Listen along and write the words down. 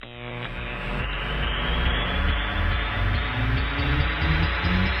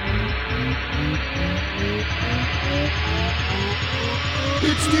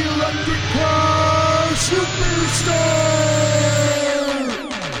the electric car superstar!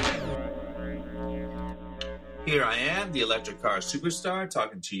 Here I am, the electric car superstar,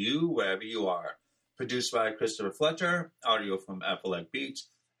 talking to you wherever you are. Produced by Christopher Fletcher, audio from Appalachia Beach,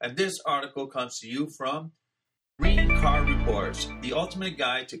 and this article comes to you from Green Car Reports, the ultimate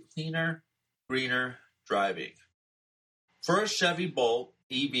guide to cleaner, greener driving. First Chevy Bolt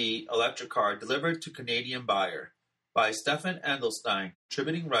EV electric car delivered to Canadian buyer by Stephen Edelstein,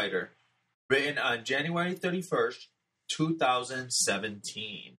 contributing writer, written on January 31st,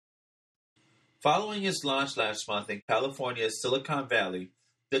 2017. Following its launch last month in California's Silicon Valley,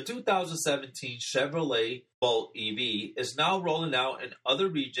 the 2017 Chevrolet Bolt EV is now rolling out in other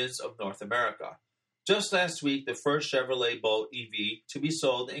regions of North America. Just last week, the first Chevrolet Bolt EV to be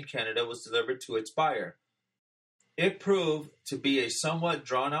sold in Canada was delivered to its buyer. It proved to be a somewhat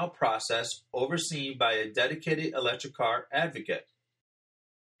drawn-out process overseen by a dedicated electric car advocate.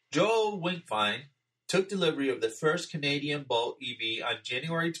 Joe Winkfine took delivery of the first Canadian Bolt EV on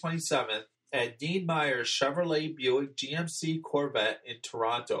January 27th at Dean Meyer's Chevrolet Buick GMC Corvette in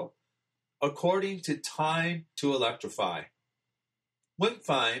Toronto, according to Time to Electrify.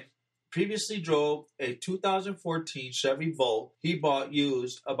 Winkfine previously drove a 2014 Chevy Volt he bought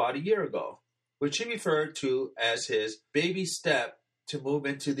used about a year ago, which he referred to as his baby step to move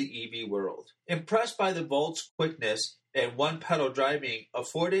into the EV world. Impressed by the Volt's quickness and one-pedal driving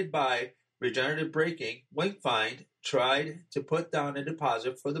afforded by regenerative braking, Winkfine tried to put down a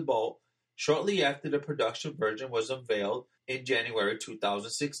deposit for the Bolt shortly after the production version was unveiled in January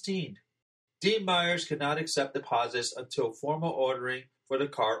 2016. Dean Myers could not accept deposits until formal ordering for the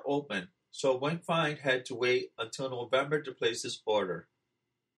car opened, so Winkfine had to wait until November to place his order.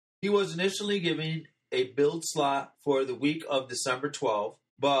 He was initially given a build slot for the week of December 12,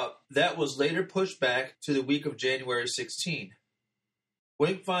 but that was later pushed back to the week of January 16.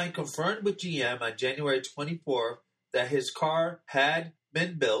 Winkfine confirmed with GM on January 24 that his car had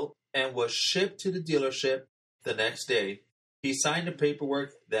been built and was shipped to the dealership the next day. He signed the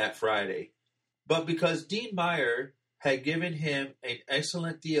paperwork that Friday. But because Dean Meyer had given him an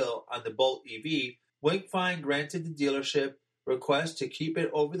excellent deal on the Bolt EV, Winkfine granted the dealership request to keep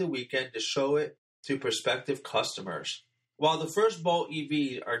it over the weekend to show it to prospective customers. While the first Bolt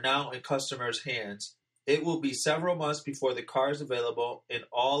EV are now in customers' hands, it will be several months before the car is available in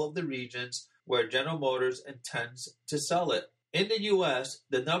all of the regions where General Motors intends to sell it. In the U.S.,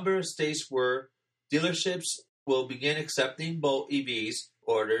 the number of states where dealerships will begin accepting Bolt EVs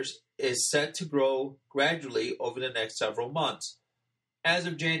orders is set to grow gradually over the next several months. As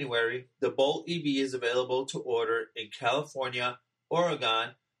of January, the Bolt EV is available to order in California,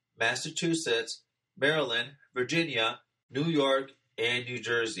 Oregon, Massachusetts, Maryland, Virginia, New York, and New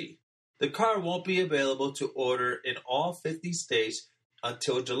Jersey. The car won't be available to order in all 50 states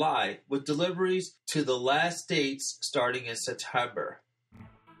until July, with deliveries to the last states starting in September.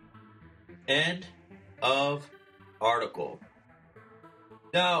 End of article.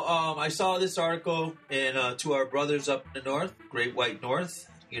 Now, I saw this article in To Our Brothers Up in the North, Great White North,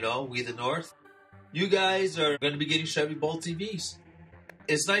 we the North. You guys are going to be getting Chevy Bolt EVs.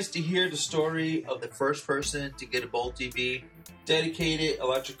 It's nice to hear the story of the first person to get a Bolt EV. Dedicated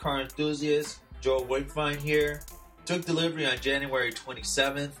electric car enthusiast, Joe Winkfine here. Took delivery on January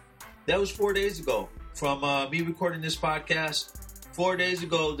 27th. That was 4 days ago. From me recording this podcast, 4 days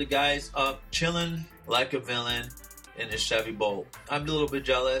ago, the guy's up chilling like a villain in his Chevy Bolt. I'm a little bit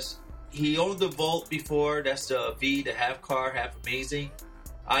jealous. He owned the Volt before. That's the V, the half car, half amazing.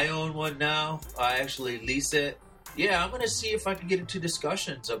 I own one now. I actually lease it. Yeah, I'm going to see if I can get into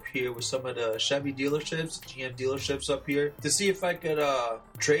discussions up here with some of the Chevy dealerships, GM dealerships up here, to see if I could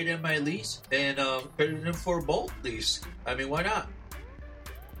trade in my lease and trade it in for a Bolt lease. I mean, why not?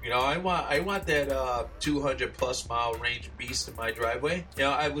 I want that 200 plus mile range beast in my driveway.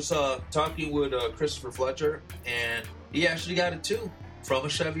 I was talking with Christopher Fletcher, and he actually got it too from a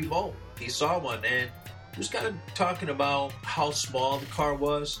Chevy Bolt. He saw one, and he was kind of talking about how small the car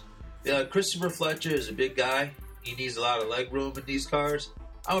was. Christopher Fletcher is a big guy. He needs a lot of leg room in these cars.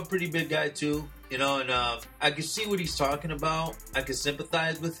 I'm a pretty big guy too, and I can see what he's talking about. I can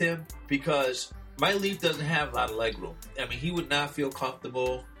sympathize with him because my Leaf doesn't have a lot of leg room. I mean, he would not feel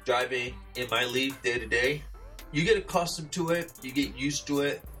comfortable driving in my Leaf day to day. You get accustomed to it, you get used to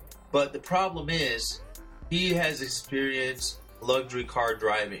it, but the problem is he has experienced luxury car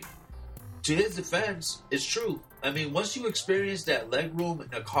driving. To his defense, it's true. I mean, once you experience that leg room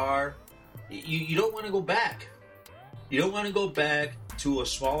in a car, you don't want to go back. You don't want to go back to a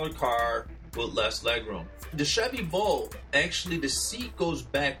smaller car with less legroom. The Chevy Bolt, actually the seat goes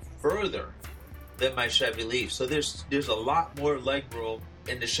back further than my Chevy Leaf. So there's a lot more legroom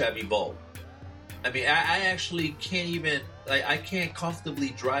in the Chevy Bolt. I mean, I actually can't even, I can't comfortably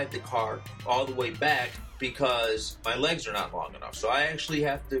drive the car all the way back because my legs are not long enough. So I actually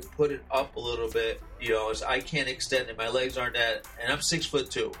have to put it up a little bit, so I can't extend it. My legs aren't that, and I'm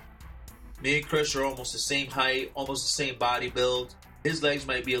 6'2". Me and Chris are almost the same height, almost the same body build. His legs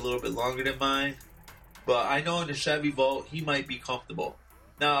might be a little bit longer than mine, but I know in the Chevy Bolt, he might be comfortable.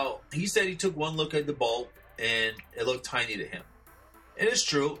 Now, he said he took one look at the Bolt, and it looked tiny to him. It is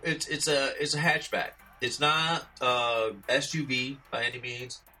true. It's a hatchback. It's not a SUV by any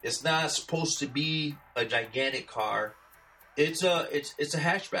means. It's not supposed to be a gigantic car. It's a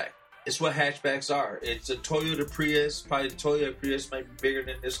hatchback. It's what hatchbacks are. It's a Toyota Prius. Probably the Toyota Prius might be bigger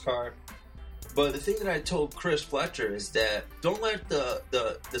than this car. But the thing that I told Chris Fletcher is that don't let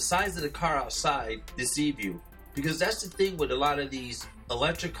the size of the car outside deceive you. Because that's the thing with a lot of these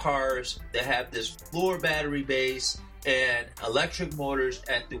electric cars that have this floor battery base and electric motors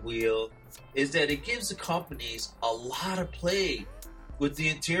at the wheel, is that it gives the companies a lot of play with the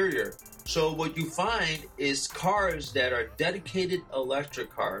interior. So what you find is cars that are dedicated electric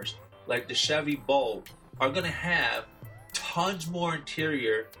cars, like the Chevy Bolt, are going to have tons more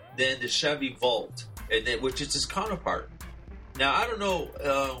interior than the Chevy Volt, which is its counterpart. Now, I don't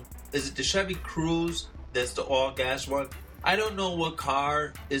know, is it the Chevy Cruze that's the all-gas one? I don't know what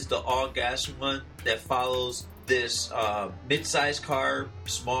car is the all-gas one that follows this mid-size car,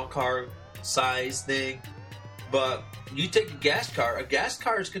 small car size thing. But you take a gas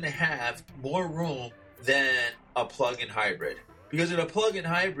car is going to have more room than a plug-in hybrid. Because in a plug-in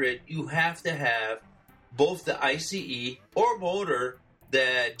hybrid, you have to have both the ICE or motor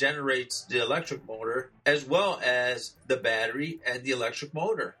that generates the electric motor, as well as the battery and the electric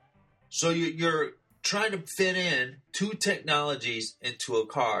motor. So you're trying to fit in two technologies into a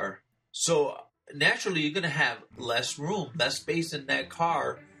car. So naturally, you're going to have less room, less space in that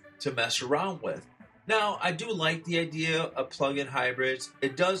car to mess around with. Now, I do like the idea of plug-in hybrids.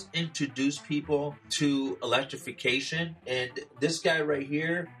 It does introduce people to electrification. And this guy right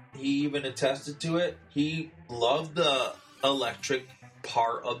here, he even attested to it. He loved the electric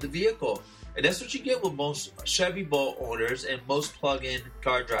part of the vehicle. And that's what you get with most Chevy Bolt owners and most plug-in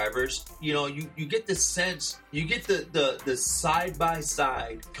car drivers. You get the sense, you get the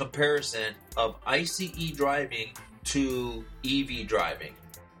side-by-side comparison of ICE driving to EV driving.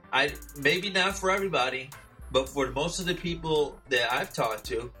 Maybe not for everybody, but for most of the people that I've talked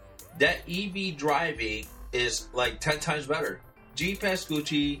to, that EV driving is like 10 times better. G.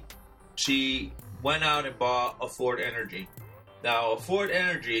 Pascucci, she went out and bought a Ford Energy. Now, a Ford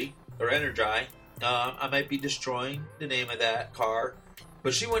Energy, or Energii, I might be destroying the name of that car,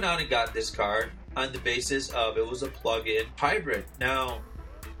 but she went out and got this car on the basis of it was a plug-in hybrid. Now,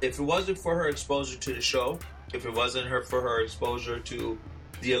 if it wasn't for her exposure to the show, if it wasn't for her exposure to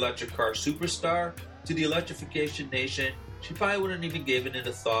the electric car superstar, to the electrification nation, she probably wouldn't even given it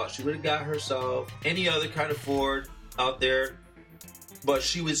a thought. She would have got herself any other kind of Ford out there, but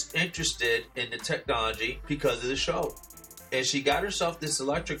she was interested in the technology because of the show. And she got herself this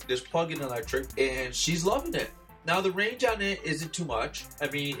plug-in electric, and she's loving it. Now, the range on it isn't too much. I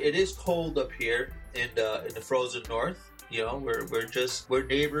mean, it is cold up here in the frozen north. We're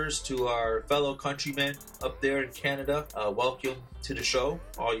neighbors to our fellow countrymen up there in Canada. Welcome to the show,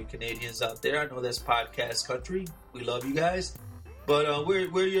 all you Canadians out there. I know that's podcast country. We love you guys. But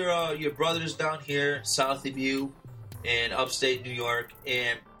we're your brothers down here south of you in upstate New York,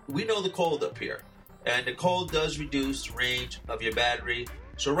 and we know the cold up here. And the cold does reduce the range of your battery.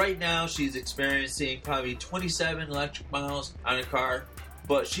 So right now she's experiencing probably 27 electric miles on her car,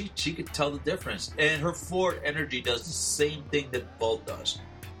 but she could tell the difference. And her Ford Energy does the same thing that Bolt does.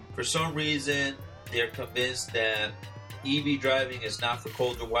 For some reason, they're convinced that EV driving is not for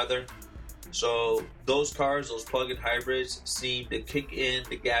colder weather. So those cars, those plug-in hybrids, seem to kick in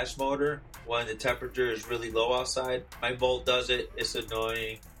the gas motor when the temperature is really low outside. My Bolt does it. It's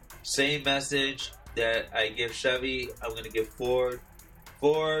annoying. Same message that I give Chevy, I'm going to give Ford.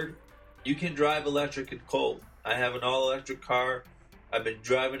 Ford, you can drive electric in cold. I have an all-electric car. I've been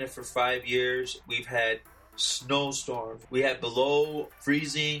driving it for 5 years. We've had snowstorms. We had below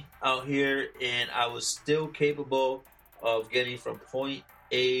freezing out here, and I was still capable of getting from point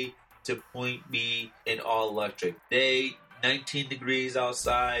A to point B in all-electric. Day, 19 degrees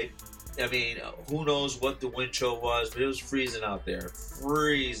outside. I mean, who knows what the wind chill was, but it was freezing out there.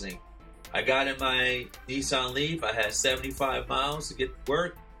 Freezing. I got in my Nissan Leaf. I had 75 miles to get to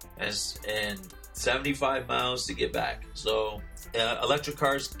work and 75 miles to get back. So electric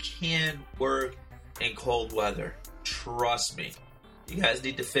cars can work in cold weather. Trust me. You guys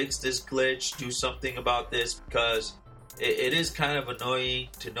need to fix this glitch. Do something about this because it is kind of annoying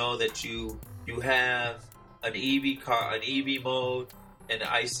to know that you have an EV car, an EV mode, and an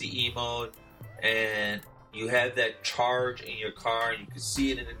ICE mode, and you have that charge in your car, and you can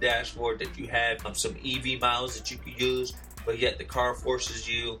see it in the dashboard that you have some EV miles that you can use, but yet the car forces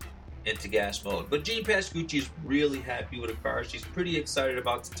you into gas mode. But Jean Pascucci is really happy with the car. She's pretty excited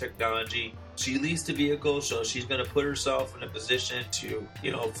about the technology. She leased the vehicle, so she's going to put herself in a position to,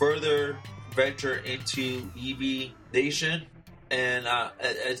 further venture into EV nation. And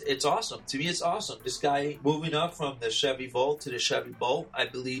it's awesome. To me, it's awesome. This guy moving up from the Chevy Volt to the Chevy Bolt, I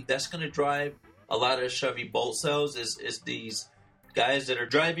believe that's going to drive a lot of Chevy Bolt sales is these guys that are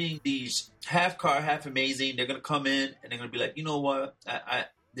driving these half car, half amazing. They're going to come in and they're going to be like, you know what? I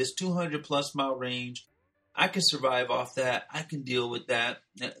this 200 plus mile range, I can survive off that. I can deal with that.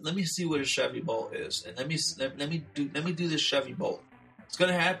 Now, let me see what a Chevy Bolt is, and let me do this Chevy Bolt. It's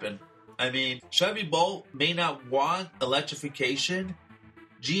going to happen. I mean, Chevy Bolt may not want electrification.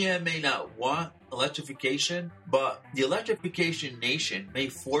 GM may not want electrification, but the electrification nation may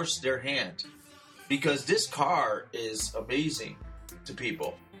force their hand because this car is amazing to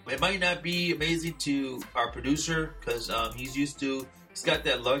people. It might not be amazing to our producer because he's got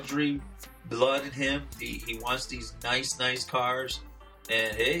that luxury blood in him. He wants these nice cars.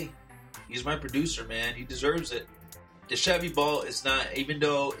 And hey, he's my producer, man. He deserves it. The Chevy Bolt is not, even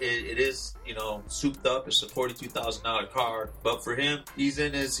though it is, souped up, it's a $42,000 car. But for him, he's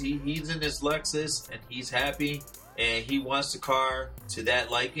in his Lexus and he's happy and he wants the car to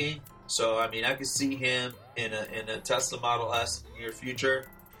that liking. So I mean, I can see him in a Tesla Model S in the near future.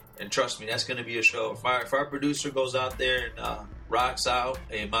 And trust me, that's going to be a show. If our producer goes out there and rocks out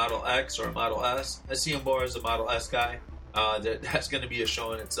a Model X or a Model S, I see him more as a Model S guy. That's going to be a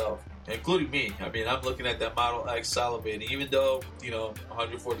show in itself, including me. I mean, I'm looking at that Model X salivating, even though,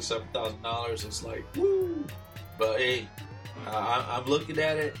 $147,000 is like, woo. But hey, I'm looking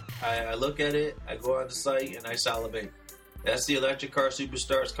at it. I look at it, I go on the site, and I salivate. That's the Electric Car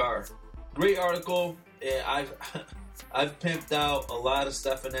Superstars car. Great article. Yeah, I've pimped out a lot of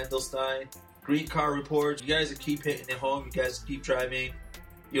Stephen Edelstein. Green Car Reports. You guys keep hitting it home. You guys keep driving.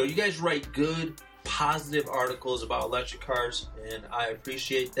 You guys write good, positive articles about electric cars, and I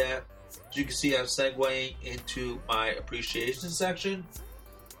appreciate that. As you can see, I'm segueing into my appreciation section.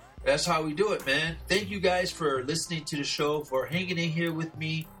 That's how we do it, man. Thank you guys for listening to the show, for hanging in here with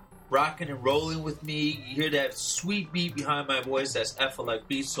me, rocking and rolling with me. You hear that sweet beat behind my voice. That's FLX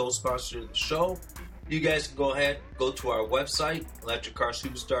Beats, sole sponsor of the show. You guys can go ahead, go to our website,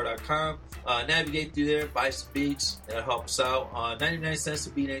 electriccarsuperstar.com. Navigate through there, buy some beats. That helps out. 99 cents a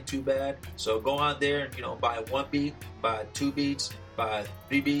beat ain't too bad. So go on there and, buy one beat, buy two beats, buy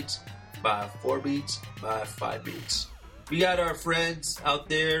three beats, buy four beats, buy five beats. We got our friends out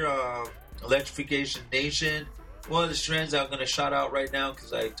there, Electrification Nation. One of the friends I'm going to shout out right now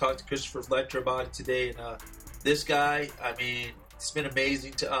because I talked to Christopher Fletcher about it today. And this guy, I mean, it's been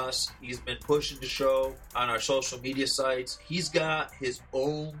amazing to us. He's been pushing the show on our social media sites. He's got his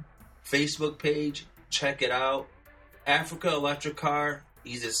own Facebook page. Check it out. Africa Electric Car.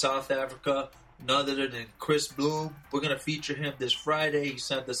 He's in South Africa. None other than Chris Bloom. We're going to feature him this Friday. He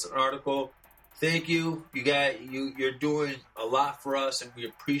sent us an article. Thank you. You're doing a lot for us, and we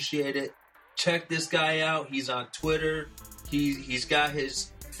appreciate it. Check this guy out. He's on Twitter. He's got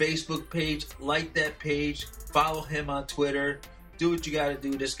his Facebook page. Like that page. Follow him on Twitter. Do what you got to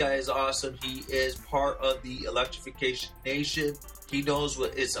do. This guy is awesome. He is part of the Electrification Nation. He knows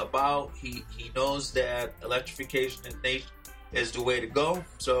what it's about. He knows that electrification nation is the way to go.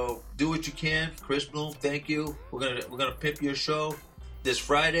 So do what you can. Chris Bloom, thank you. We're gonna pimp your show this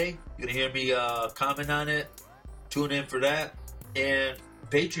Friday. You're gonna hear me comment on it. Tune in for that. And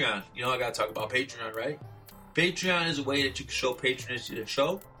Patreon. I gotta talk about Patreon, right? Patreon is a way that you can show patronage to the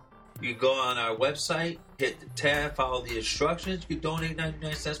show. You can go on our website, hit the tab, follow the instructions. You can donate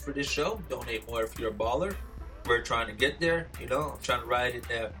 99 cents for this show. Donate more if you're a baller. We're trying to get there. I'm trying to ride in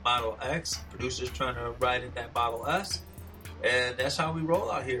that Model X. Producer's trying to ride in that Model S. And that's how we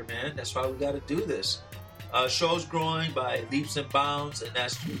roll out here, man. That's why we got to do this. Show's growing by leaps and bounds, and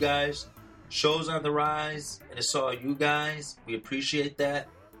that's you guys. Show's on the rise, and it's all you guys. We appreciate that.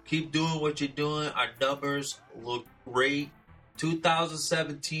 Keep doing what you're doing. Our numbers look great.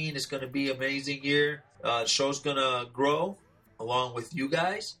 2017 is going to be an amazing year. The show's going to grow along with you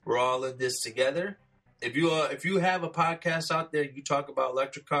guys. We're all in this together. If you have a podcast out there and you talk about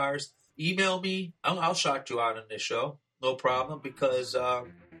electric cars, email me. I'll shout you out on this show. No problem, because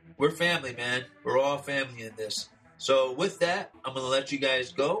we're family, man. We're all family in this. So with that, I'm going to let you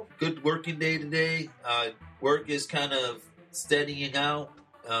guys go. Good working day today. Work is kind of steadying out.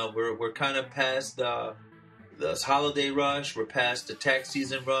 We're kind of past the this holiday rush. We're past the tax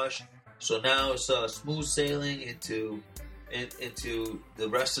season rush, so now it's smooth sailing into the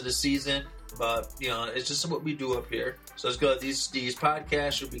rest of the season. But it's just what we do up here. So it's good. These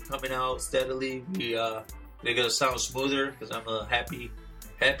podcasts should be coming out steadily. They're gonna sound smoother because I'm a happy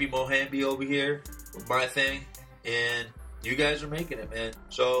Mohambi over here with my thing, and you guys are making it, man.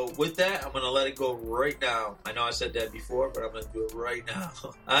 So with that, I'm going to let it go right now. I know I said that before, but I'm going to do it right now.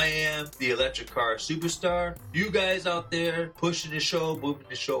 I am the electric car superstar. You guys out there pushing the show, moving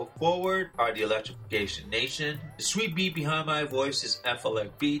the show forward are the Electrification Nation. The sweet beat behind my voice is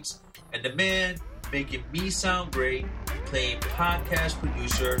FLX Beats. And the man making me sound great, playing podcast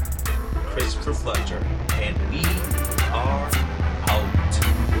producer, Christopher Fletcher. And we are